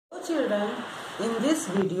children, in this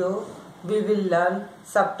video we will learn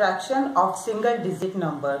subtraction of single digit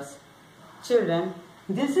numbers. Children,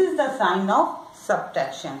 this is the sign of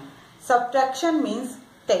subtraction. Subtraction means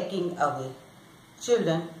taking away.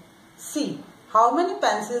 Children, see how many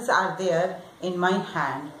pencils are there in my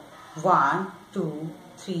hand. 1, 2,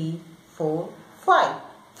 3, 4, 5.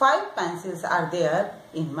 5 pencils are there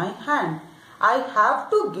in my hand. I have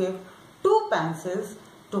to give 2 pencils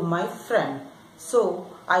to my friend. So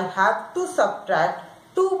I have to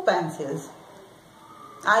subtract 2 pencils.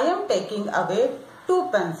 I am taking away 2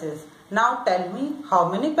 pencils. Now tell me how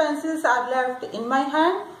many pencils are left in my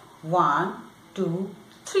hand? 1, 2,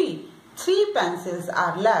 3. 3 pencils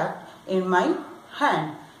are left in my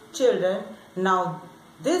hand. Children, now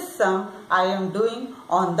this sum I am doing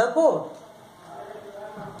on the board.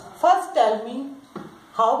 First tell me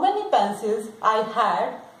how many pencils I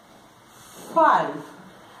had? 5.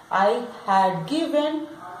 I had given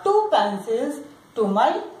 2 pencils to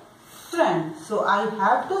my friend. So I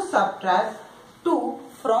have to subtract 2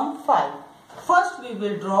 from 5. First we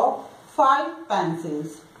will draw 5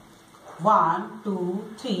 pencils. 1, 2,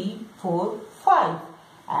 3, 4, 5.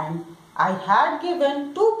 And I had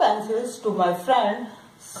given 2 pencils to my friend.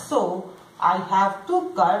 So I have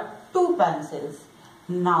to cut 2 pencils.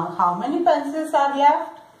 Now how many pencils are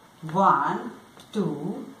left? 1,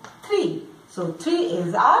 2, 3. So 3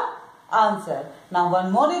 is our answer. Now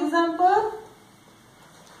one more example.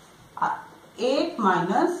 8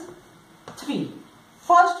 minus 3.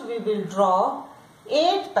 First we will draw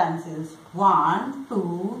 8 pencils. 1,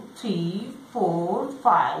 2, 3, 4,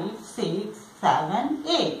 5, 6, 7,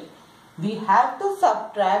 8. We have to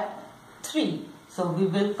subtract 3. So we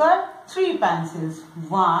will cut 3 pencils.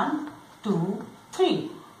 1, 2,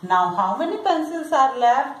 3. Now how many pencils are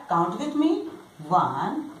left? Count with me.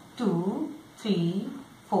 1, 2, 3,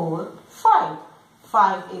 4, 5.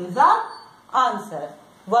 5 is our answer.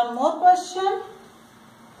 One more question.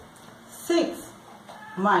 6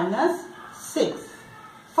 minus 6.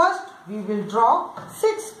 First we will draw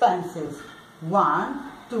 6 pencils.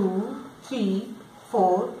 1, 2, 3,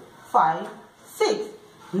 4, 5, 6.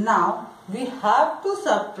 Now we have to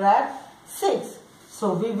subtract 6.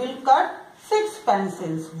 So we will cut 6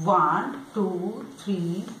 pencils. 1, 2,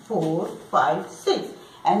 3, 4, 5, 6.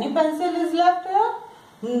 Any pencil is left here?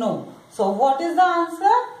 No. So what is the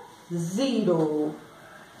answer? 0.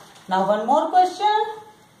 Now one more question.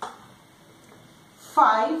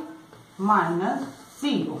 5 minus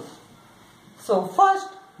 0. So first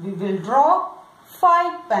we will draw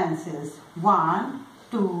 5 pencils. 1,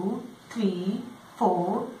 2, 3,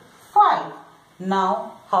 4, 5.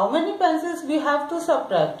 Now how many pencils we have to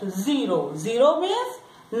subtract? 0. 0 means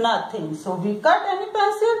nothing. So we cut any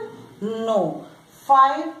pencil? No.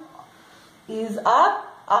 5 is our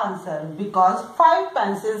answer because 5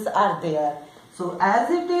 pencils are there. So as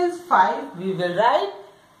it is 5, we will write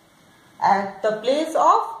at the place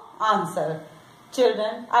of answer.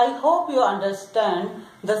 Children, I hope you understand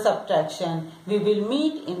the subtraction. We will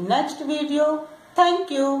meet in next video.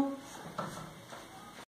 Thank you.